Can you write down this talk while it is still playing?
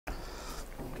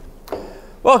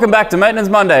Welcome back to Maintenance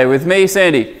Monday with me,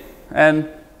 Sandy, and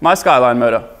my Skyline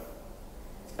motor.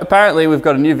 Apparently we've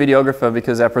got a new videographer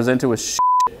because our presenter was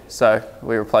shit, so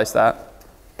we replaced that.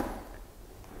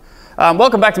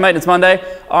 Welcome back to Maintenance Monday.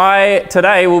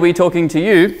 Today will be talking to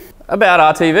you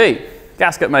about RTV,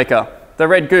 gasket maker, the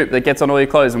red goop that gets on all your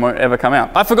clothes and won't ever come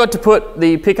out. I forgot to put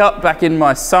the pickup back in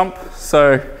my sump,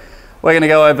 so we're going to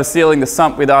go over sealing the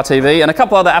sump with RTV and a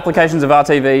couple other applications of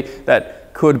RTV that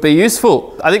could be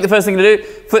useful. I think the first thing to do,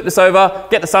 flip this over,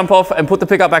 get the sump off and put the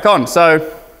pickup back on. So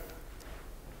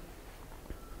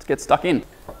let's get stuck in.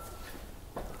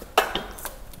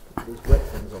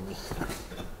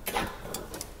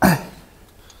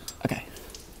 Okay.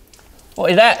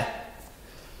 What is that?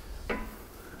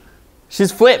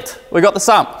 She's flipped. We got the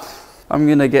sump. I'm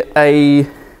going to get a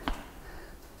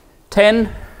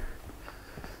 10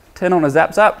 on a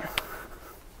zap zap.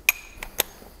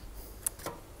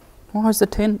 Why is the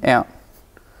 10 out?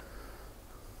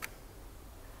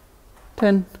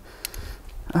 10.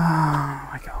 Oh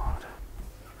my God.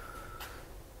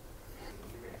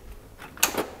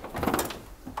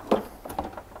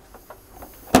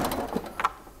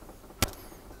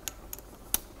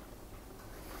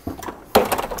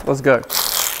 Let's go.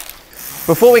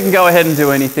 Before we can go ahead and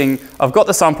do anything, I've got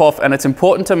the sump off and it's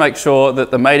important to make sure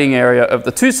that the mating area of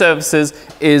the two surfaces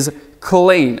is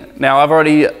clean. Now I've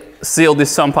already sealed this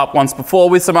sump up once before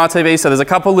with some RTV, so there's a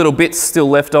couple little bits still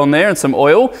left on there and some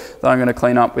oil that I'm going to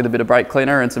clean up with a bit of brake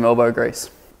cleaner and some elbow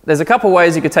grease. There's a couple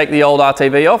ways you could take the old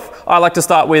RTV off. I like to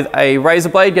start with a razor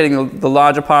blade, getting the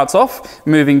larger parts off,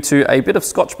 moving to a bit of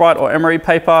Scotch-Brite or emery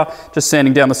paper, just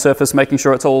sanding down the surface, making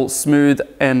sure it's all smooth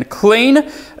and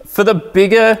clean. For the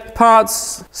bigger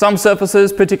parts, some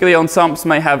surfaces, particularly on sumps,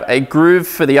 may have a groove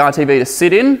for the RTV to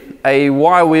sit in. A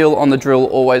wire wheel on the drill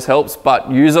always helps, but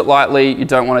use it lightly, you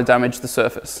don't want to damage the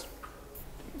surface.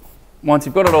 Once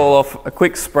you've got it all off, a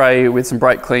quick spray with some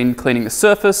brake cleaning the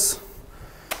surface.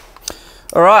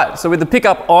 All right, so with the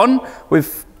pickup on,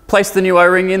 we've placed the new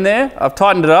O-ring in there, I've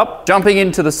tightened it up. Jumping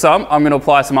into the sump, I'm going to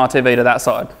apply some RTV to that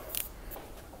side.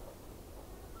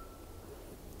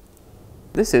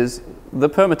 This is the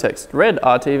Permatex red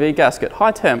RTV gasket,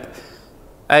 high temp,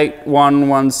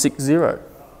 81160.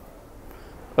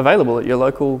 Available at your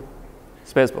local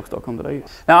sparesbox.com.au.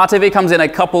 Now RTV comes in a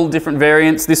couple different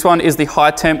variants. This one is the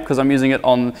high temp because I'm using it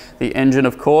on the engine,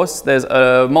 of course. There's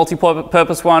a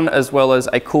multi-purpose one as well as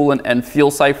a coolant and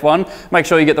fuel safe one. Make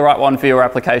sure you get the right one for your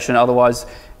application, otherwise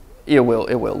it will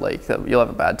leak. You'll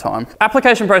have a bad time.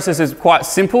 Application process is quite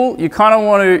simple. No,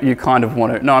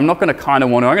 I'm not going to kind of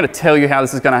want to. I'm going to tell you how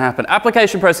this is going to happen.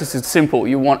 Application process is simple.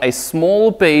 You want a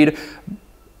small bead.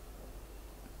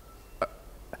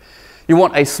 You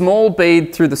want a small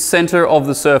bead through the center of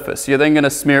the surface. You're then going to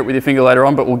smear it with your finger later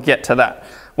on, but we'll get to that.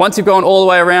 Once you've gone all the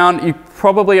way around, you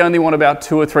probably only want about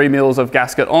 2 or 3 mils of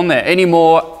gasket on there. Any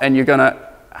more, and you're going to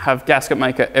have gasket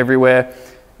maker everywhere.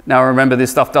 Now remember,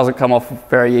 this stuff doesn't come off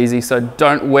very easy, so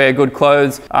don't wear good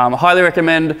clothes. I highly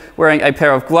recommend wearing a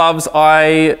pair of gloves.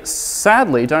 I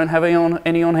sadly don't have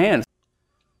any on hand.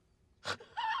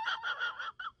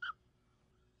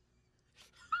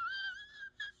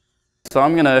 So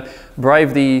I'm going to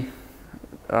brave the,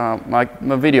 my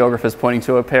videographer's pointing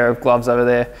to a pair of gloves over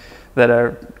there that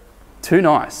are too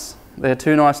nice. They're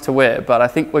too nice to wear, but I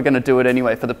think we're going to do it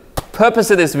anyway. For the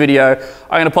purpose of this video,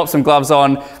 I'm going to pop some gloves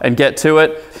on and get to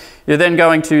it. You're then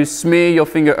going to smear your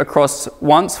finger across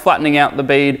once, flattening out the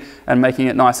bead and making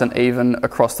it nice and even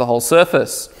across the whole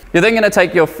surface. You're then going to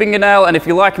take your fingernail, and if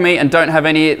you're like me and don't have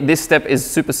any, this step is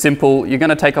super simple. You're going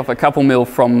to take off a couple mil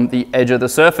from the edge of the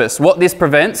surface. What this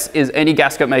prevents is any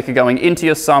gasket maker going into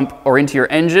your sump or into your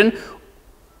engine,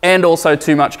 and also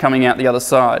too much coming out the other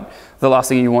side. The last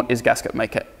thing you want is gasket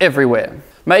maker everywhere.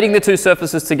 Mating the two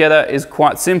surfaces together is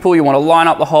quite simple. You want to line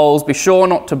up the holes. Be sure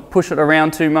not to push it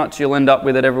around too much. You'll end up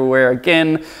with it everywhere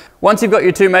again. Once you've got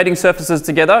your two mating surfaces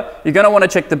together, you're going to want to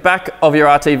check the back of your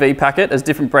RTV packet, as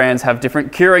different brands have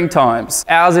different curing times.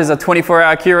 Ours is a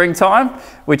 24-hour curing time,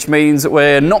 which means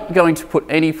we're not going to put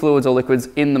any fluids or liquids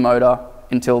in the motor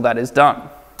until that is done.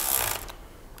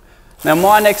 Now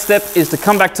my next step is to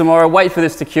come back tomorrow, wait for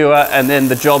this to cure, and then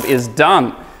the job is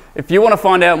done. If you want to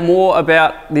find out more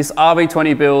about this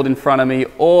RB20 build in front of me,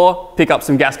 or pick up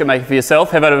some gasket maker for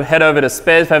yourself, head over to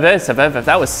Sparesbox.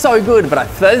 That was so good, but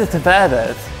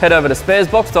head over to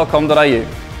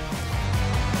sparesbox.com.au.